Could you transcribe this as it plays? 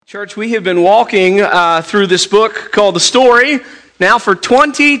Church, we have been walking through this book called The Story now for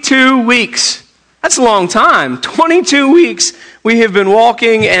 22 weeks. That's a long time. 22 weeks we have been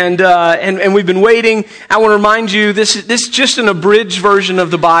walking and we've been waiting. I want to remind you, this is just an abridged version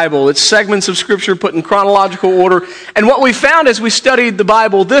of the Bible. It's segments of Scripture put in chronological order. And what we found as we studied the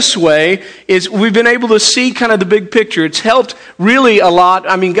Bible this way is we've been able to see kind of the big picture. It's helped really a lot.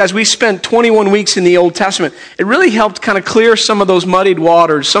 I mean, guys, we spent 21 weeks in the Old Testament. It really helped kind of clear some of those muddied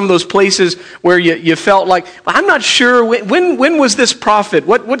waters, some of those places where you felt like, well, I'm not sure, when was this prophet?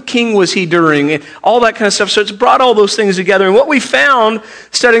 What king was he during? And all that kind of stuff. So it's brought all those things together. And what we found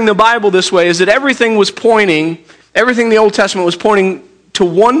studying the Bible this way is that everything in the Old Testament was pointing to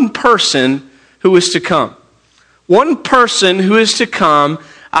one person who is to come. One person who is to come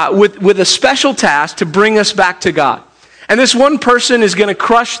with a special task to bring us back to God. And this one person is going to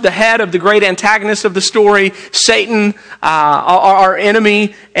crush the head of the great antagonist of the story, Satan, our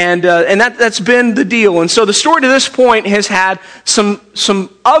enemy, and that's been the deal. And so the story to this point has had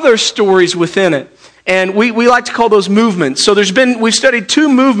some other stories within it. And we like to call those movements. So we've studied two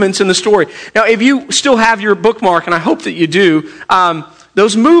movements in the story. Now, if you still have your bookmark, and I hope that you do,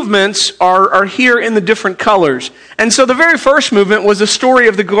 those movements are here in the different colors. And so the very first movement was the story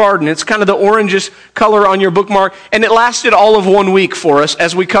of the garden. It's kind of the orangish color on your bookmark. And it lasted all of 1 week for us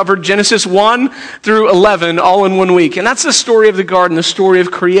as we covered Genesis 1 through 11 all in 1 week. And that's the story of the garden, the story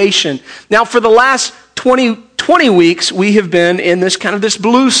of creation. Now, for the last 20 weeks, we have been in this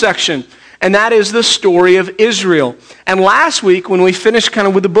blue section. And that is the story of Israel. And last week, when we finished kind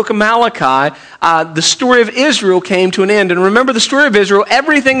of with the book of Malachi, the story of Israel came to an end. And remember the story of Israel,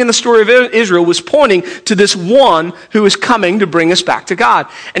 everything in the story of Israel was pointing to this one who is coming to bring us back to God.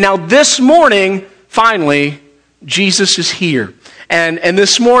 And now this morning, finally, Jesus is here. And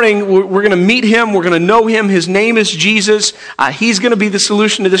this morning, we're going to meet him. We're going to know him. His name is Jesus. He's going to be the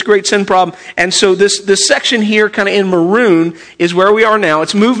solution to this great sin problem. And so this section here, kind of in maroon, is where we are now.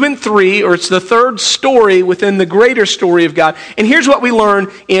 It's movement 3, or it's the third story within the greater story of God. And here's what we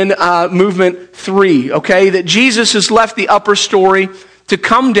learn in movement 3, okay? That Jesus has left the upper story to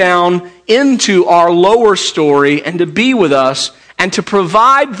come down into our lower story and to be with us and to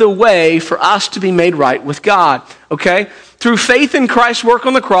provide the way for us to be made right with God, okay? Through faith in Christ's work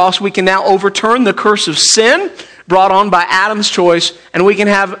on the cross, we can now overturn the curse of sin brought on by Adam's choice, and we can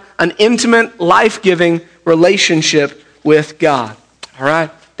have an intimate, life-giving relationship with God. All right?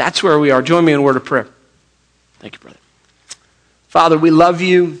 That's where we are. Join me in a word of prayer. Thank you, brother. Father, we love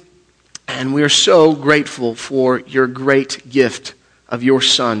you, and we are so grateful for your great gift of your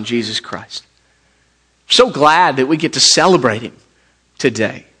Son, Jesus Christ. So glad that we get to celebrate him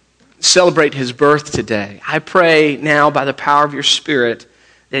today. Celebrate his birth today. I pray now by the power of your Spirit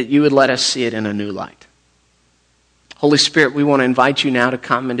that you would let us see it in a new light. Holy Spirit, we want to invite you now to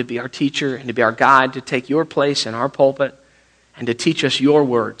come and to be our teacher and to be our guide, to take your place in our pulpit and to teach us your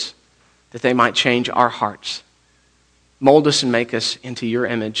words that they might change our hearts. Mold us and make us into your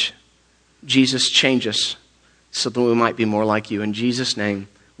image. Jesus, change us so that we might be more like you. In Jesus' name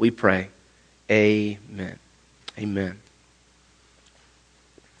we pray. Amen. Amen.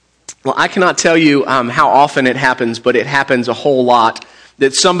 Well, I cannot tell you how often it happens, but it happens a whole lot,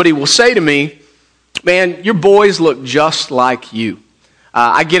 that somebody will say to me, man, your boys look just like you.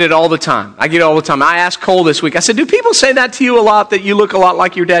 I get it all the time. I asked Cole this week, I said, do people say that to you a lot, that you look a lot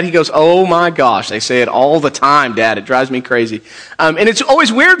like your dad? He goes, oh my gosh, they say it all the time, Dad. It drives me crazy. And it's always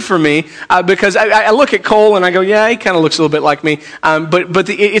weird for me because I look at Cole and I go, yeah, he kind of looks a little bit like me. But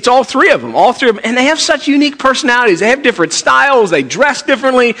it's all three of them, and they have such unique personalities. They have different styles. They dress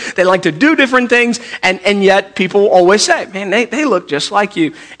differently. They like to do different things. And yet people always say, man, they look just like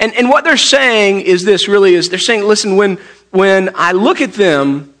you. And what they're saying is this, really, is they're saying, listen, when I look at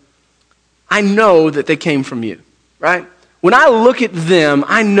them, I know that they came from you, right? When I look at them,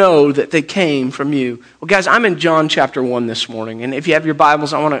 I know that they came from you. Well, guys, I'm in John chapter 1 this morning, and if you have your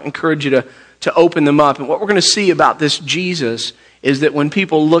Bibles, I want to encourage you to open them up. And what we're going to see about this Jesus is that when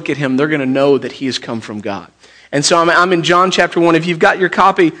people look at him, they're going to know that he has come from God. And so I'm in John chapter 1. If you've got your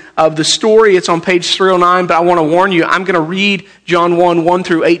copy of the story, it's on page 309. But I want to warn you, I'm going to read John 1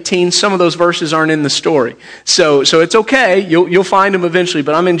 through 18. Some of those verses aren't in the story. So it's okay. You'll find them eventually.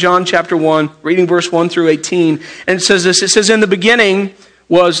 But I'm in John chapter 1, reading verse 1 through 18. And it says this. It says, in the beginning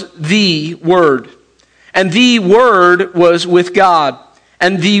was the Word. And the Word was with God.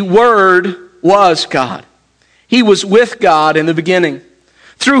 And the Word was God. He was with God in the beginning.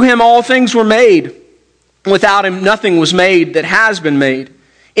 Through him all things were made. Without him, nothing was made that has been made.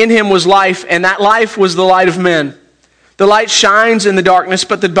 In him was life, and that life was the light of men. The light shines in the darkness,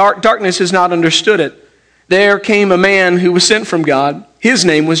 but the darkness has not understood it. there came a man who was sent from God. His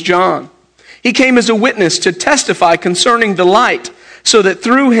name was John. He came as a witness to testify concerning the light, so that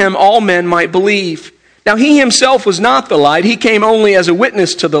through him all men might believe. Now he himself was not the light. He came only as a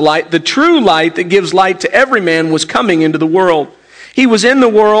witness to the light. The true light that gives light to every man was coming into the world. He was in the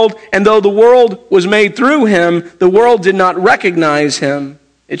world, and though the world was made through him, the world did not recognize him.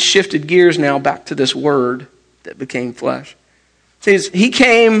 It shifted gears now back to this word that became flesh. It says, he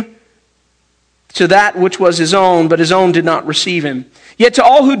came to that which was his own, but his own did not receive him. Yet to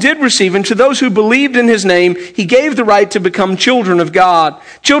all who did receive him, to those who believed in his name, he gave the right to become children of God.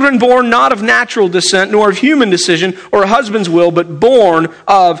 Children born not of natural descent, nor of human decision or a husband's will, but born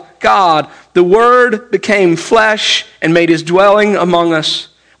of God. The Word became flesh and made his dwelling among us.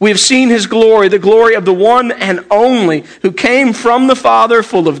 We have seen his glory, the glory of the one and only, who came from the Father,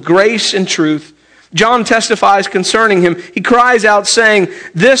 full of grace and truth. John testifies concerning him. He cries out saying,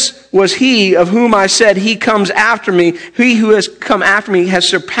 this was he of whom I said, he comes after me. He who has come after me has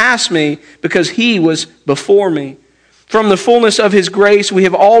surpassed me, because he was before me. From the fullness of his grace we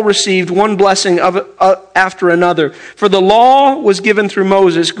have all received one blessing after another. For the law was given through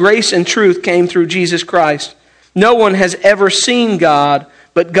Moses. Grace and truth came through Jesus Christ. No one has ever seen God,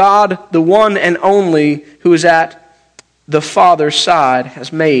 but God, the one and only, who is at the Father's side,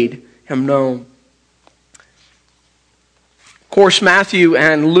 has made him known. Of course, Matthew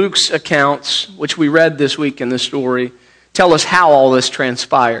and Luke's accounts, which we read this week in the story, tell us how all this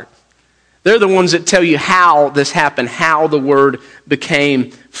transpired. They're the ones that tell you how this happened, how the Word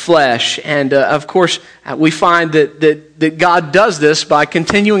became flesh. And of course, we find that God does this by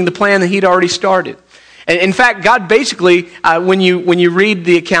continuing the plan that He'd already started. And in fact, God basically, when you read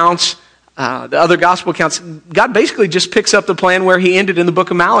the accounts, the other gospel accounts, God basically just picks up the plan where He ended in the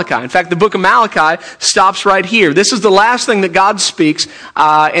book of Malachi. In fact, the book of Malachi stops right here. This is the last thing that God speaks,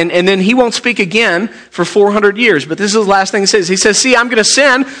 and then He won't speak again for 400 years. But this is the last thing He says. He says, see, I'm going to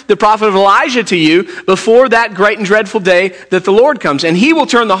send the prophet of Elijah to you before that great and dreadful day that the Lord comes. And He will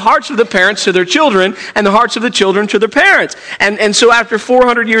turn the hearts of the parents to their children, and the hearts of the children to their parents. And so after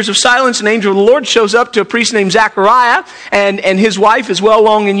 400 years of silence, an angel of the Lord shows up to a priest named Zechariah, and his wife is well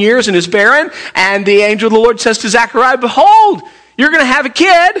along in years and is barren. And the angel of the Lord says to Zechariah, behold, you're going to have a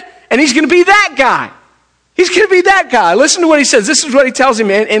kid, and he's going to be that guy. He's going to be that guy. Listen to what he says. This is what he tells him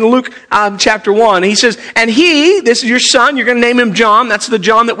in Luke chapter 1. He says, and this is your son, you're going to name him John. That's the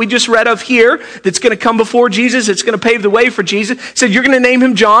John that we just read of here, that's going to come before Jesus. It's going to pave the way for Jesus. He said, you're going to name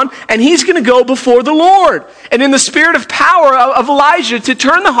him John, and he's going to go before the Lord. And in the spirit of power of Elijah, to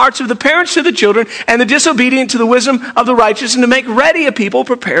turn the hearts of the parents to the children, and the disobedient to the wisdom of the righteous, and to make ready a people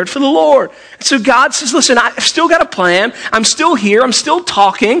prepared for the Lord. And so God says, listen, I've still got a plan. I'm still here. I'm still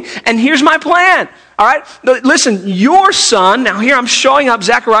talking. And here's my plan. All right, listen, your son, now here I'm showing up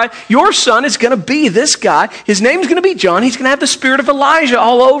Zechariah, your son is going to be this guy. His name's going to be John. He's going to have the spirit of Elijah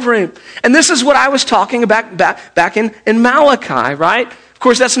all over him. And this is what I was talking about back in Malachi, right? Of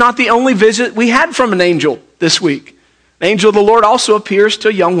course, that's not the only visit we had from an angel this week. An angel of the Lord also appears to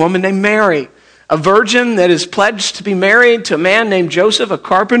a young woman named Mary, a virgin that is pledged to be married to a man named Joseph, a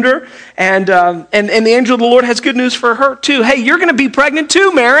carpenter. And the angel of the Lord has good news for her too. Hey, you're going to be pregnant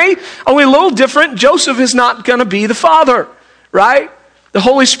too, Mary. Only a little different. Joseph is not going to be the father, right? The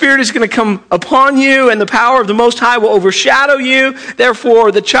Holy Spirit is going to come upon you, and the power of the Most High will overshadow you.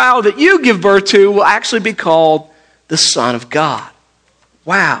 Therefore, the child that you give birth to will actually be called the Son of God.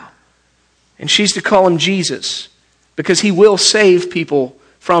 Wow. And she's to call him Jesus, because he will save people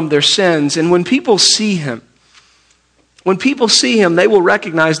from their sins. And when people see him, they will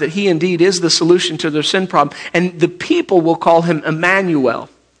recognize that he indeed is the solution to their sin problem. And the people will call him Emmanuel,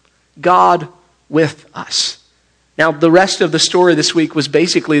 God with us. Now, the rest of the story this week was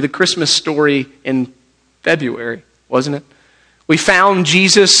basically the Christmas story in February, wasn't it? We found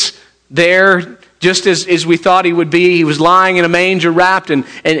Jesus there just as we thought he would be. He was lying in a manger wrapped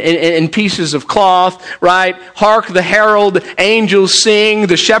in pieces of cloth, right? Hark the herald angels sing.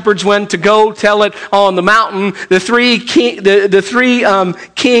 The shepherds went to go tell it on the mountain. The three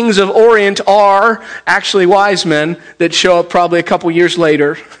kings of Orient are actually wise men that show up probably a couple years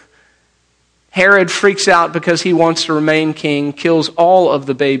later. Herod freaks out because he wants to remain king, kills all of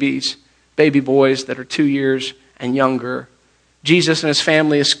the baby boys that are 2 years and younger. Jesus and his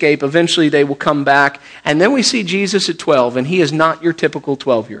family escape. Eventually they will come back. And then we see Jesus at 12, and he is not your typical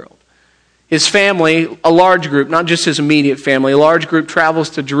 12-year-old. His family, a large group, not just his immediate family, a large group travels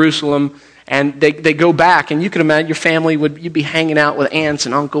to Jerusalem, and they go back. And you can imagine your family you'd be hanging out with aunts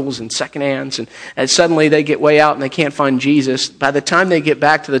and uncles and second aunts, and suddenly they get way out and they can't find Jesus. By the time they get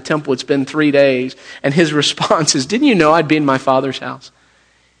back to the temple, it's been 3 days. And his response is, didn't you know I'd be in my Father's house?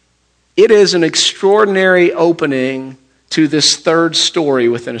 It is an extraordinary opening to this third story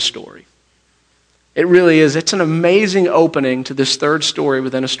within a story. It really is. It's an amazing opening to this third story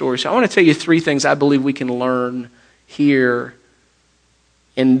within a story. So I want to tell you 3 things I believe we can learn here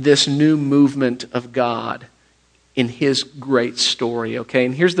in this new movement of God in his great story, okay?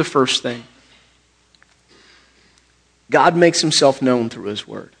 And here's the first thing. God makes himself known through his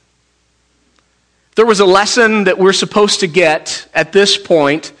word. If there was a lesson that we're supposed to get at this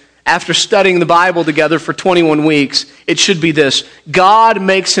point after studying the Bible together for 21 weeks, it should be this. God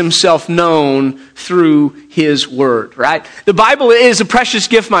makes himself known through his word, right? The Bible is a precious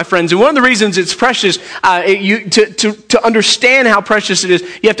gift, my friends. And one of the reasons it's precious, to understand how precious it is,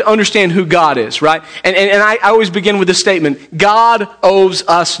 you have to understand who God is, right? And I always begin with this statement. God owes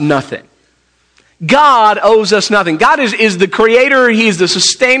us nothing. God owes us nothing. God is the creator. He is the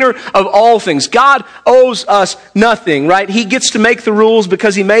sustainer of all things. God owes us nothing, right? He gets to make the rules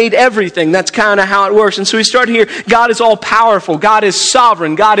because he made everything. That's kind of how it works. And so we start here. God is all powerful. God is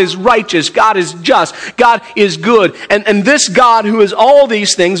sovereign. God is righteous. God is just. God is good. And this God who is all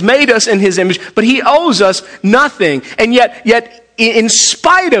these things made us in his image, but he owes us nothing. And yet in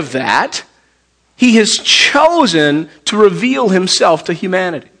spite of that, he has chosen to reveal himself to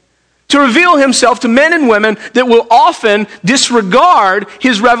humanity. To reveal himself to men and women that will often disregard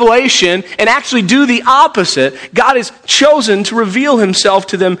his revelation and actually do the opposite. God has chosen to reveal himself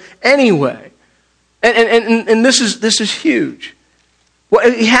to them anyway. And this is huge. What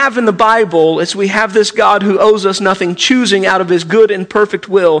we have in the Bible is we have this God who owes us nothing, choosing out of his good and perfect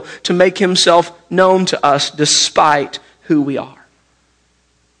will to make himself known to us despite who we are.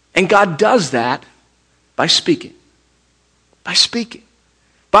 And God does that by speaking. By speaking.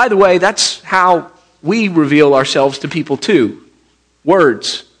 By the way, that's how we reveal ourselves to people too.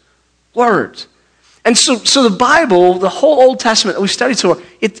 Words. Words. And so the Bible, the whole Old Testament that we studied so far,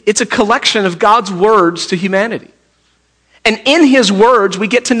 it's a collection of God's words to humanity. And in his words, we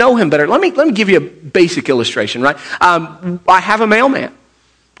get to know him better. Let me give you a basic illustration, right? I have a mailman.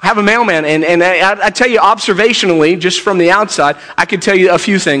 And I tell you observationally, just from the outside, I could tell you a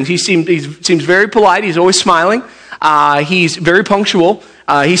few things. He seems very polite. He's always smiling. He's very punctual.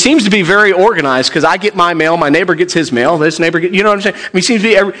 He seems to be very organized because I get my mail, my neighbor gets his mail, this neighbor gets, you know what I'm saying? He seems to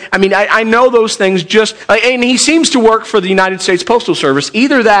be I know those things and he seems to work for the United States Postal Service.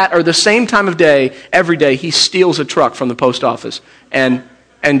 Either that or the same time of day, every day, he steals a truck from the post office and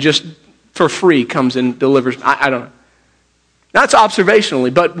just for free comes and delivers. I don't know. That's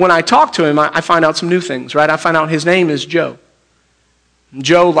observationally, but when I talk to him, I find out some new things, right? I find out his name is Joe.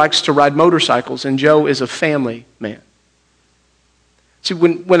 Joe likes to ride motorcycles, and Joe is a family man. See,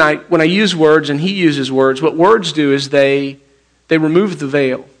 when I use words and he uses words, what words do is they remove the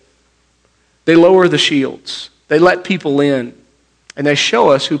veil. They lower the shields. They let people in. And they show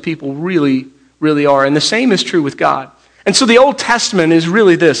us who people really, really are. And the same is true with God. And so the Old Testament is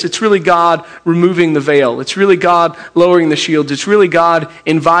really this. It's really God removing the veil. It's really God lowering the shields. It's really God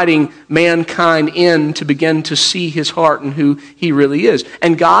inviting mankind in to begin to see his heart and who he really is.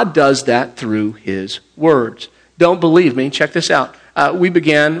 And God does that through his words. Don't believe me? Check this out. We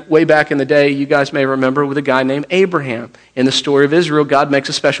began way back in the day, you guys may remember, with a guy named Abraham. In the story of Israel, God makes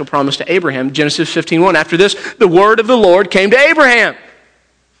a special promise to Abraham. Genesis 15:1. After this, the word of the Lord came to Abraham.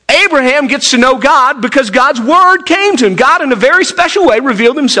 Abraham gets to know God because God's word came to him. God, in a very special way,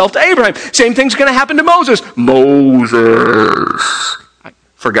 revealed himself to Abraham. Same thing's going to happen to Moses. Moses. I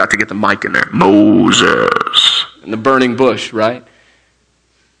forgot to get the mic in there. Moses. In the burning bush, right?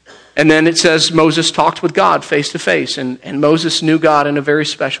 And then it says Moses talked with God face to face, and Moses knew God in a very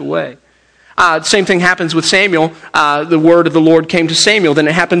special way. Same thing happens with Samuel. The word of the Lord came to Samuel. Then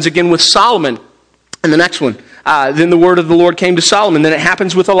it happens again with Solomon. And the next one. Then the word of the Lord came to Solomon. Then it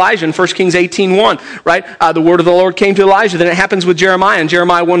happens with Elijah in 1 Kings 18:1, right? The word of the Lord came to Elijah. Then it happens with Jeremiah in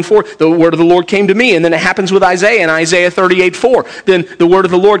Jeremiah 1:4. The word of the Lord came to me. And then it happens with Isaiah in Isaiah 38:4. Then the word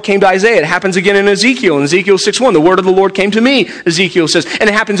of the Lord came to Isaiah. It happens again in Ezekiel 6:1. The word of the Lord came to me, Ezekiel says. And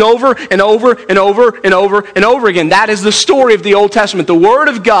it happens over and over and over and over and over again. That is the story of the Old Testament. The word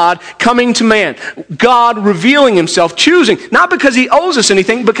of God coming to man. God revealing himself, choosing. Not because he owes us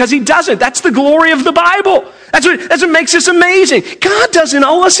anything, because he doesn't. That's the glory of the Bible. That's what makes this amazing. God doesn't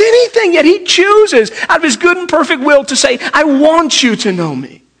owe us anything, yet he chooses out of his good and perfect will to say, I want you to know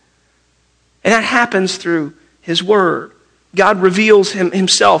me. And that happens through his word. God reveals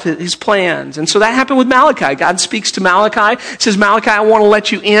himself, his plans. And so that happened with Malachi. God speaks to Malachi, says, Malachi, I want to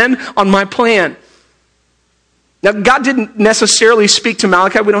let you in on my plan. Now, God didn't necessarily speak to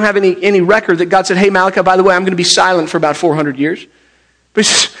Malachi. We don't have any record that God said, hey, Malachi, by the way, I'm going to be silent for about 400 years.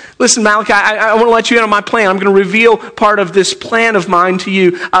 But listen, Malachi, I want to let you in on my plan. I'm going to reveal part of this plan of mine to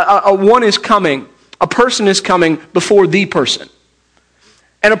you. One is coming. A person is coming before the person.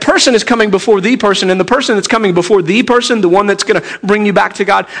 And a person is coming before the person, and the person that's coming before the person, the one that's going to bring you back to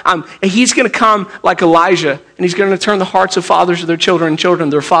God, he's going to come like Elijah, and he's going to turn the hearts of fathers to their children and children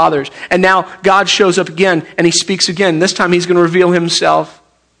to their fathers. And now God shows up again, and he speaks again. This time he's going to reveal himself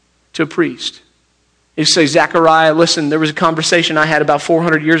to a priest. You say, Zechariah, listen, there was a conversation I had about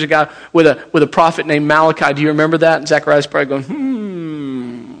 400 years ago with a prophet named Malachi. Do you remember that? And Zechariah's probably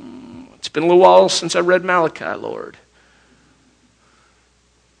going, it's been a little while since I read Malachi, Lord.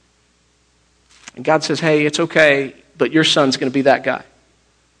 And God says, hey, it's okay, but your son's going to be that guy.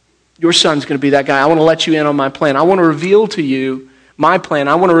 Your son's going to be that guy. I want to let you in on my plan. I want to reveal to you my plan.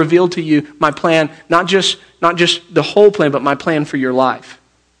 I want to reveal to you my plan, not just the whole plan, but my plan for your life.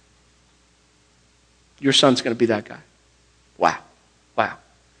 Your son's going to be that guy. Wow. Wow.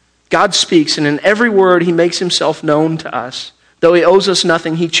 God speaks, and in every word, he makes himself known to us. Though he owes us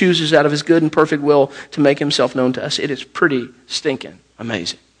nothing, he chooses out of his good and perfect will to make himself known to us. It is pretty stinking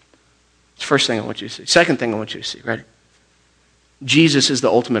amazing. It's the first thing I want you to see. Second thing I want you to see. Ready? Jesus is the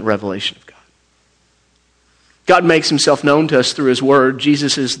ultimate revelation of God. God makes himself known to us through his word.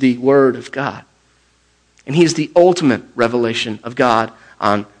 Jesus is the word of God. And he is the ultimate revelation of God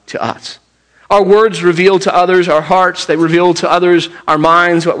unto us. Our words reveal to others our hearts. They reveal to others our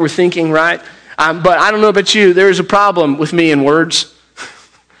minds, what we're thinking, right? But I don't know about you. There is a problem with me and words.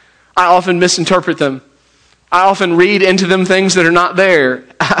 I often misinterpret them. I often read into them things that are not there.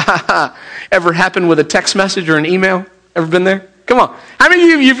 Ever happened with a text message or an email? Ever been there? Come on. How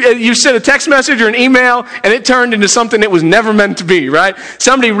many of you sent a text message or an email and it turned into something that was never meant to be, right?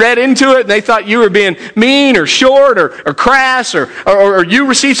 Somebody read into it and they thought you were being mean or short or crass or you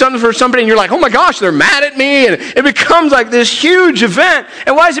received something from somebody and you're like, oh my gosh, they're mad at me. And it becomes like this huge event.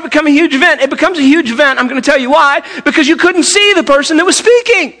 And why does it become a huge event? It becomes a huge event. I'm going to tell you why. Because you couldn't see the person that was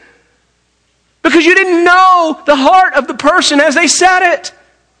speaking. Because you didn't know the heart of the person as they said it.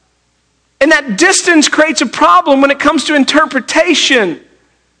 And that distance creates a problem when it comes to interpretation.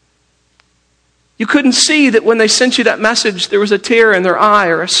 You couldn't see that when they sent you that message, there was a tear in their eye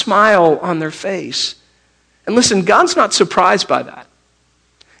or a smile on their face. And listen, God's not surprised by that.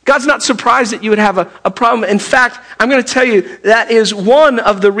 God's not surprised that you would have a problem. In fact, I'm going to tell you that is one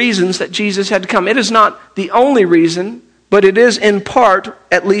of the reasons that Jesus had to come. It is not the only reason, but it is in part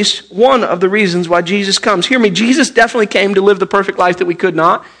at least one of the reasons why Jesus comes. Hear me, Jesus definitely came to live the perfect life that we could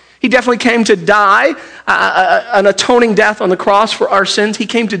not. He definitely came to die an atoning death on the cross for our sins. He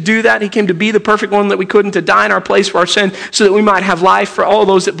came to do that. He came to be the perfect one that we couldn't, to die in our place for our sin so that we might have life for all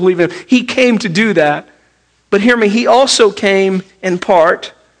those that believe in him. He came to do that. But hear me, he also came in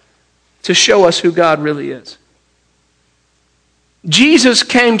part to show us who God really is. Jesus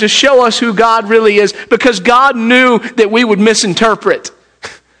came to show us who God really is because God knew that we would misinterpret.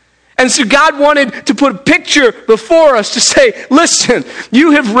 And so God wanted to put a picture before us to say, listen,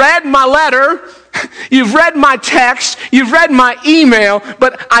 you have read my letter, you've read my text, you've read my email,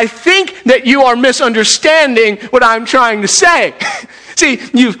 but I think that you are misunderstanding what I'm trying to say. See,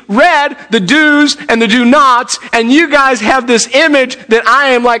 you've read the do's and the do nots, and you guys have this image that I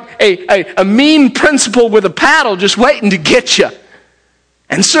am like a mean principal with a paddle just waiting to get you.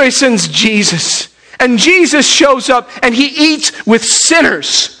 And so he sends Jesus. And Jesus shows up and he eats with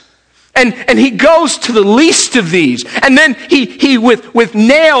sinners. And he goes to the least of these. And then he with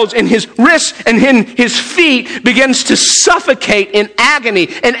nails in his wrists and in his feet begins to suffocate in agony.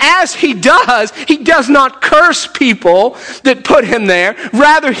 And as he does not curse people that put him there.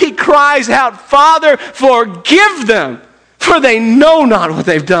 Rather, he cries out, Father, forgive them, for they know not what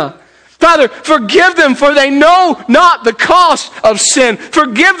they've done. Father, forgive them, for they know not the cost of sin.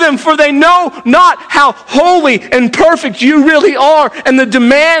 Forgive them, for they know not how holy and perfect you really are and the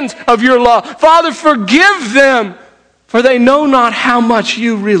demands of your law. Father, forgive them, for they know not how much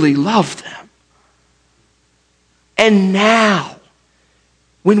you really love them. And now,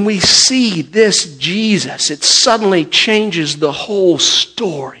 when we see this Jesus, it suddenly changes the whole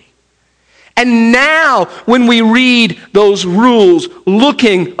story. And now, when we read those rules,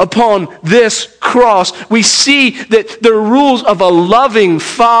 looking upon this cross, we see that the rules of a loving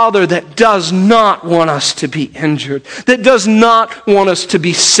Father that does not want us to be injured, that does not want us to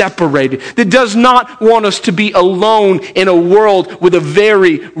be separated, that does not want us to be alone in a world with a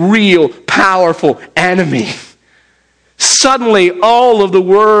very real, powerful enemy. Suddenly, all of the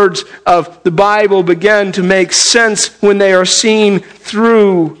words of the Bible begin to make sense when they are seen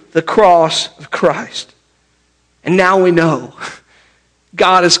through the cross of Christ. And now we know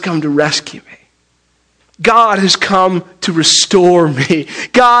God has come to rescue me. God has come to restore me.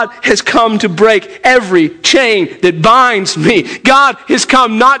 God has come to break every chain that binds me. God has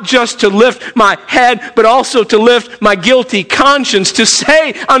come not just to lift my head, but also to lift my guilty conscience, to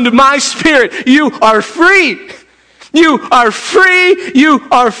say unto my spirit, you are free. You are free. You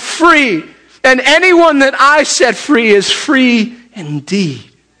are free. And anyone that I set free is free indeed.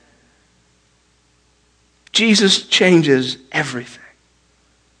 Jesus changes everything.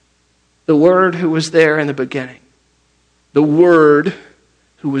 The Word who was there in the beginning. The Word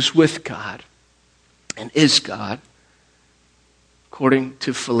who was with God and is God, according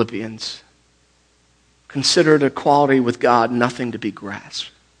to Philippians, considered equality with God nothing to be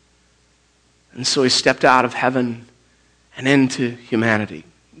grasped. And so he stepped out of heaven and into humanity.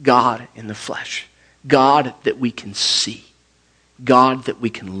 God in the flesh. God that we can see. God that we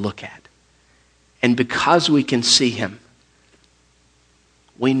can look at. And because we can see him,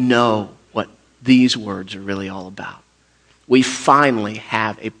 we know what these words are really all about. We finally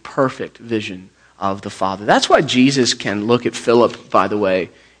have a perfect vision of the Father. That's why Jesus can look at Philip, by the way,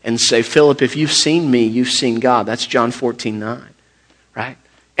 and say, Philip, if you've seen me, you've seen God. That's John 14:9, right?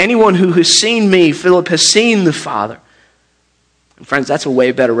 Anyone who has seen me, Philip, has seen the Father. And friends, that's a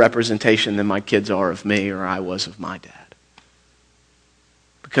way better representation than my kids are of me or I was of my dad.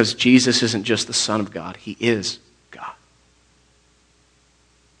 Because Jesus isn't just the Son of God, he is God.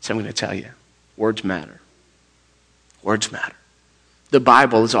 So I'm going to tell you, words matter. Words matter. The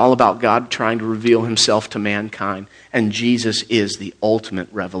Bible is all about God trying to reveal himself to mankind, and Jesus is the ultimate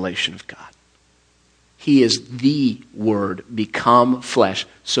revelation of God. He is the Word become flesh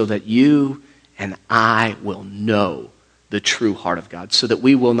so that you and I will know the true heart of God, so that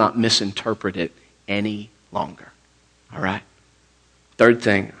we will not misinterpret it any longer. All right? Third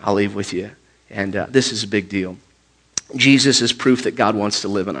thing I'll leave with you, and this is a big deal. Jesus is proof that God wants to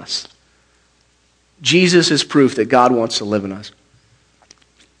live in us. Jesus is proof that God wants to live in us.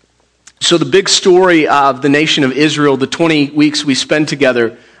 So the big story of the nation of Israel, the 20 weeks we spent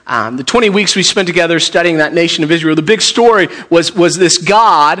together, studying that nation of Israel, the big story was this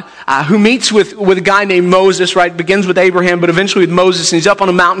God who meets with a guy named Moses, right? Begins with Abraham, but eventually with Moses, and he's up on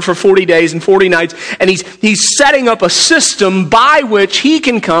a mountain for 40 days and 40 nights, and he's setting up a system by which he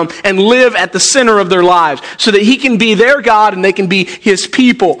can come and live at the center of their lives, so that he can be their God and they can be his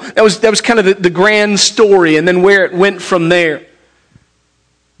people. That was kind of the grand story, and then where it went from there.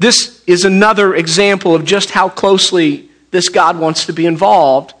 This is another example of just how closely this God wants to be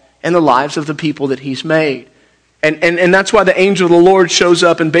involved in the lives of the people that he's made. And that's why the angel of the Lord shows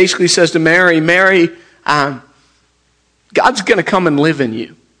up and basically says to Mary, God's going to come and live in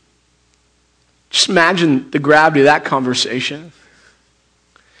you. Just imagine the gravity of that conversation.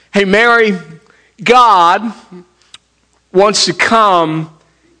 Hey, Mary, God wants to come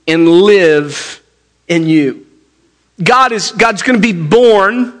and live in you. God's going to be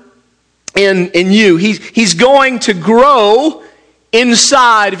born in you. He's going to grow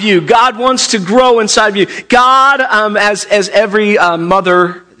inside of you. God wants to grow inside of you. God, as every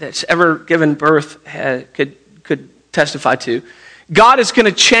mother that's ever given birth could testify to, God is going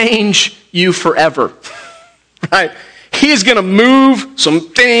to change you forever. Right? He is going to move some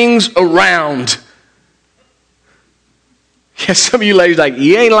things around. Yeah, some of you ladies are like,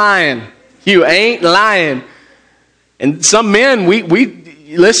 you ain't lying. You ain't lying. And some men, we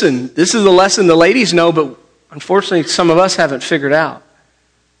listen, this is a lesson the ladies know, but unfortunately some of us haven't figured out.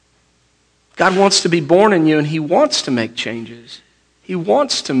 God wants to be born in you, and he wants to make changes. He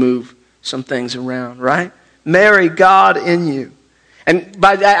wants to move some things around, right? Marry God in you. And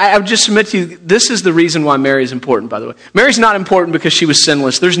I would just submit to you, this is the reason why Mary is important, by the way. Mary's not important because she was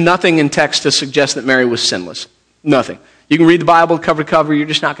sinless. There's nothing in text to suggest that Mary was sinless. Nothing. You can read the Bible cover to cover, you're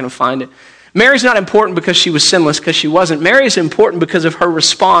just not going to find it. Mary's not important because she was sinless, because she wasn't. Mary is important because of her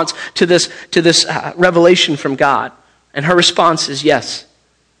response to this revelation from God. And her response is yes.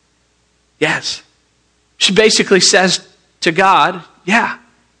 Yes. She basically says to God, yeah,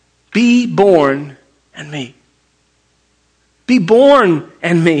 be born in me. Be born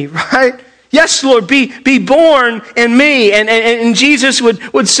in me, right? Yes, Lord, be born in me. And Jesus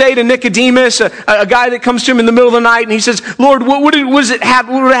would say to Nicodemus, a guy that comes to him in the middle of the night, and he says, Lord, what does it have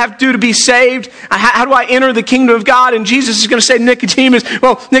to do to be saved? How do I enter the kingdom of God? And Jesus is going to say to Nicodemus,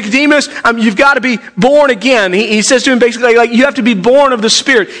 well, Nicodemus, you've got to be born again. He says to him basically, like, you have to be born of the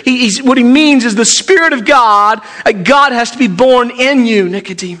Spirit. What he means is the Spirit of God, God has to be born in you,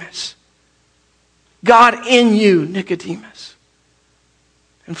 Nicodemus. God in you, Nicodemus.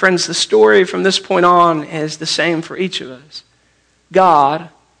 And friends, the story from this point on is the same for each of us. God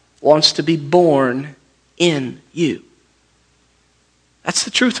wants to be born in you. That's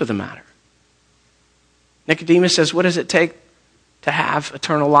the truth of the matter. Nicodemus says, what does it take to have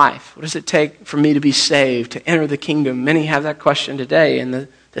eternal life? What does it take for me to be saved, to enter the kingdom? Many have that question today, and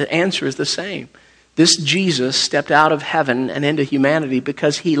the answer is the same. This Jesus stepped out of heaven and into humanity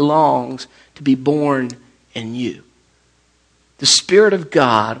because he longs to be born in you. The Spirit of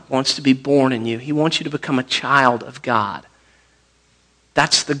God wants to be born in you. He wants you to become a child of God.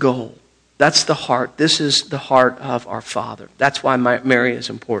 That's the goal. That's the heart. This is the heart of our Father. That's why Mary is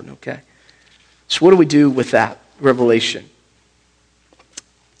important, okay? So what do we do with that revelation?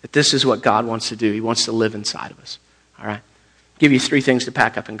 That this is what God wants to do. He wants to live inside of us, all right? I'll give you 3 things to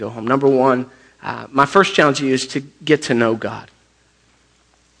pack up and go home. Number 1, my first challenge to you is to get to know God.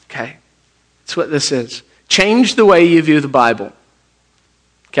 Okay? That's what this is. Change the way you view the Bible.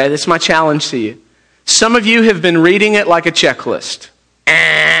 Okay, that's my challenge to you. Some of you have been reading it like a checklist.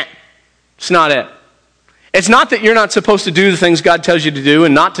 It's not it. It's not that you're not supposed to do the things God tells you to do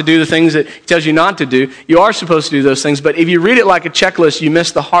and not to do the things that He tells you not to do. You are supposed to do those things, but if you read it like a checklist, you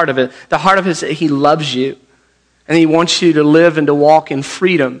miss the heart of it. The heart of it is that He loves you, and He wants you to live and to walk in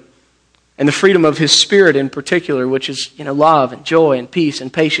freedom. And the freedom of His Spirit in particular, which is, love and joy and peace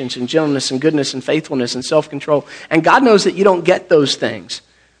and patience and gentleness and goodness and faithfulness and self-control. And God knows that you don't get those things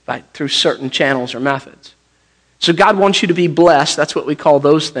through certain channels or methods. So God wants you to be blessed. That's what we call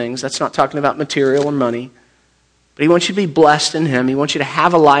those things. That's not talking about material or money. But He wants you to be blessed in Him. He wants you to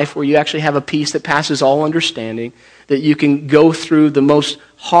have a life where you actually have a peace that passes all understanding, that you can go through the most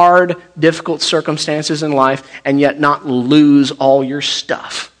hard, difficult circumstances in life and yet not lose all your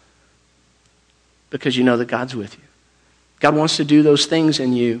stuff. Because you know that God's with you. God wants to do those things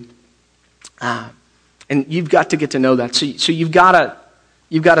in you. And you've got to get to know that. So you've got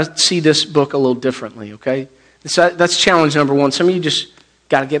to see this book a little differently, okay? So that's challenge number 1. Some of you just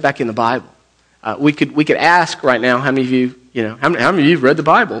got to get back in the Bible. We could ask right now how many of you, how many of you have read the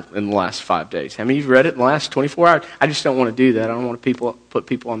Bible in the last 5 days? How many of you have read it in the last 24 hours? I just don't want to do that. I don't want to put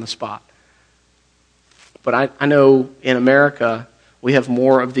people on the spot. But I know in America, we have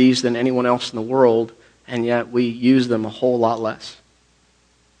more of these than anyone else in the world, and yet we use them a whole lot less.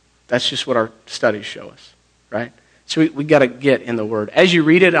 That's just what our studies show us, right? So we got to get in the Word. As you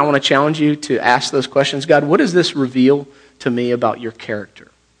read it, I want to challenge you to ask those questions. God, what does this reveal to me about your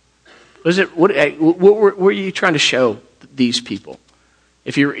character? What are you trying to show these people?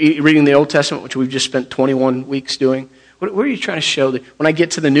 If you're reading the Old Testament, which we've just spent 21 weeks doing, what are you trying to show? When I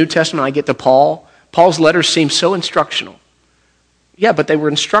get to the New Testament, I get to Paul. Paul's letters seem so instructional. Yeah, but they were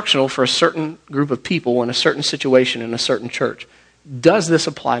instructional for a certain group of people in a certain situation in a certain church. Does this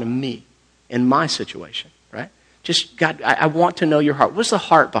apply to me in my situation, right? Just, God, I want to know your heart. What's the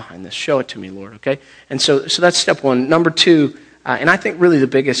heart behind this? Show it to me, Lord, okay? And so that's step 1. Number 2, and I think really the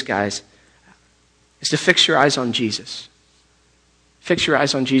biggest, guys, is to fix your eyes on Jesus. Fix your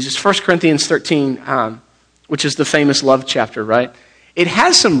eyes on Jesus. 1 Corinthians 13, which is the famous love chapter, right? It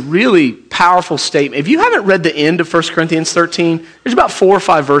has some really powerful statements. If you haven't read the end of 1 Corinthians 13, there's about 4 or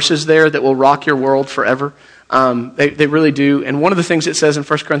 5 verses there that will rock your world forever. They really do. And one of the things it says in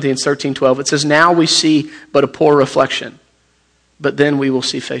 1 Corinthians 13:12, it says, now we see but a poor reflection, but then we will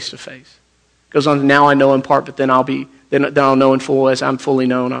see face to face. It goes on, now I know in part, but then I'll know in full as I'm fully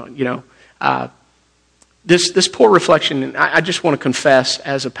known. This poor reflection, and I just want to confess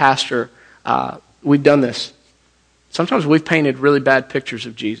as a pastor, we've done this. Sometimes we've painted really bad pictures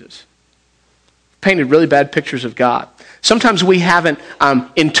of Jesus. Painted really bad pictures of God. Sometimes we haven't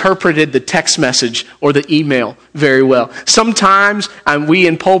interpreted the text message or the email very well. Sometimes we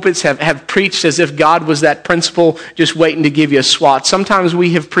in pulpits have preached as if God was that principal just waiting to give you a swat. Sometimes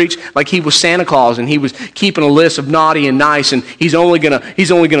we have preached like He was Santa Claus and He was keeping a list of naughty and nice, and He's only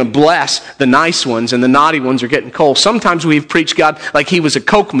gonna bless the nice ones and the naughty ones are getting cold. Sometimes we've preached God like He was a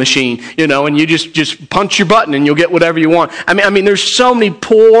Coke machine, and you just punch your button and you'll get whatever you want. I mean, there's so many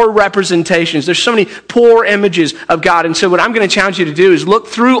poor representations. There's so many poor images of God. And so what I'm going to challenge you to do is look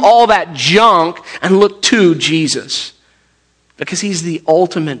through all that junk and look to Jesus. Because He's the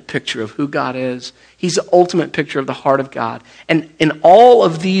ultimate picture of who God is. He's the ultimate picture of the heart of God. And all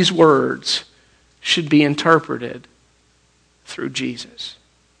of these words should be interpreted through Jesus.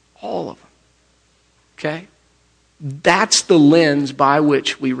 All of them. Okay? That's the lens by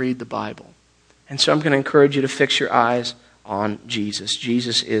which we read the Bible. And so I'm going to encourage you to fix your eyes on Jesus.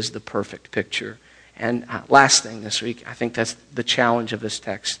 Jesus is the perfect picture. And last thing this week, I think that's the challenge of this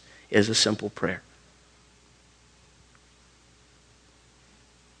text, is a simple prayer.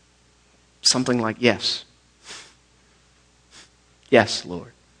 Something like, yes. Yes,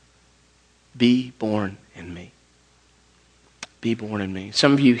 Lord. Be born in me. Be born in me.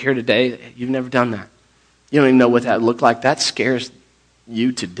 Some of you here today, you've never done that. You don't even know what that looked like. That scares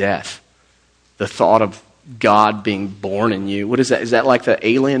you to death. The thought of God being born in you. What is that? Is that like the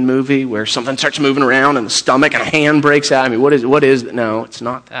Alien movie where something starts moving around in the stomach and a hand breaks out? I mean, what is that? No, it's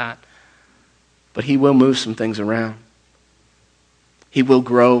not that. But he will move some things around. He will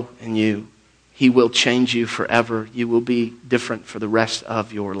grow in you. He will change you forever. You will be different for the rest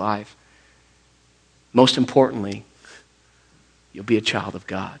of your life. Most importantly, you'll be a child of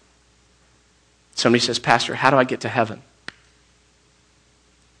God. Somebody says, Pastor, how do I get to heaven?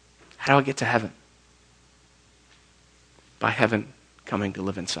 How do I get to heaven? By heaven coming to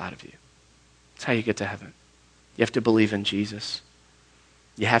live inside of you. That's how you get to heaven. You have to believe in Jesus.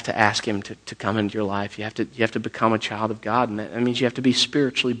 You have to ask him to come into your life. You have to become a child of God, and that means you have to be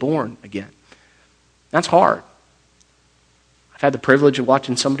spiritually born again. That's hard. I've had the privilege of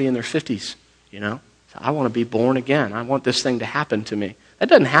watching somebody in their 50s, So I want to be born again. I want this thing to happen to me. That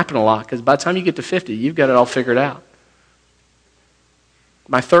doesn't happen a lot, because by the time you get to 50, you've got it all figured out.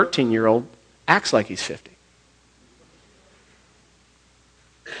 My 13-year-old acts like he's 50.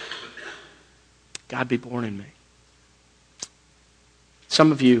 God be born in me.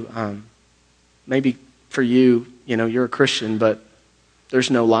 Some of you, maybe for you, you're a Christian, but there's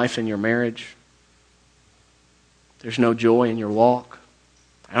no life in your marriage. There's no joy in your walk.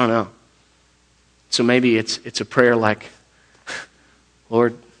 I don't know. So maybe it's a prayer like,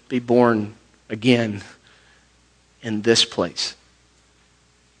 Lord, be born again in this place.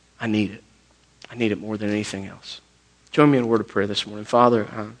 I need it. I need it more than anything else. Join me in a word of prayer this morning. Father,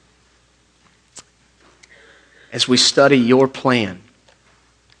 as we study your plan,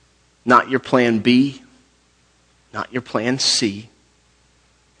 not your plan B, not your plan C,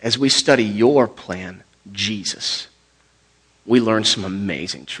 as we study your plan, Jesus, we learn some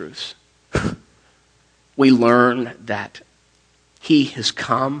amazing truths. We learn that he has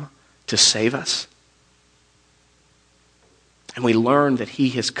come to save us. And we learn that he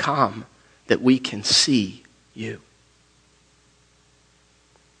has come that we can see you.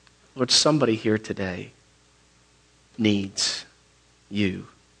 Lord, somebody here today needs you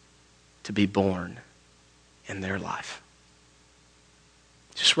to be born in their life.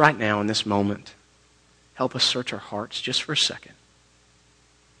 Just right now in this moment, help us search our hearts just for a second.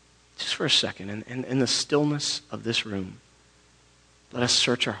 Just for a second. And in the stillness of this room, let us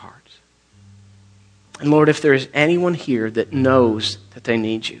search our hearts. And Lord, if there is anyone here that knows that they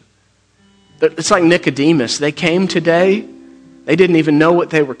need you, it's like Nicodemus. They came today. They didn't even know what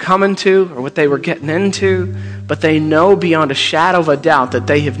they were coming to or what they were getting into, but they know beyond a shadow of a doubt that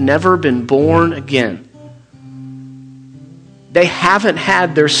they have never been born again. They haven't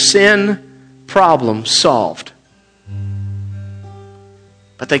had their sin problem solved,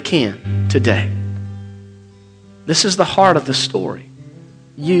 but they can today. This is the heart of the story.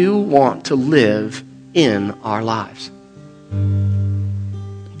 You want to live in our lives.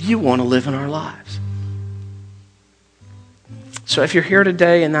 You want to live in our lives. So if you're here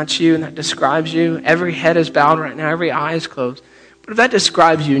today and that's you and that describes you, every head is bowed right now, every eye is closed. But if that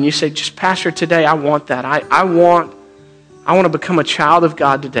describes you and you say, just Pastor, today I want that. I want to become a child of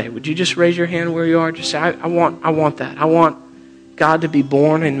God today. Would you just raise your hand where you are? Just say, I want that. I want God to be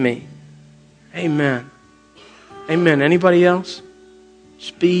born in me. Amen. Amen. Anybody else?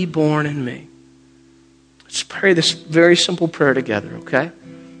 Just be born in me. Let's pray this very simple prayer together, okay?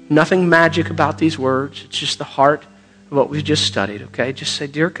 Nothing magic about these words. It's just the heart of what we've just studied, okay? Just say,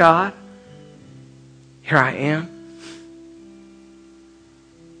 Dear God, here I am.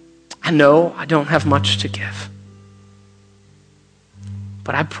 I know I don't have much to give.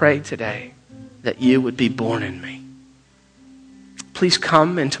 But I pray today that you would be born in me. Please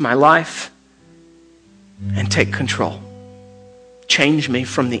come into my life and take control. Change me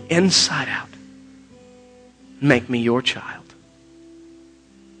from the inside out. Make me your child.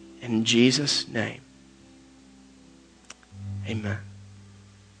 In Jesus' name, amen.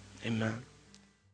 Amen.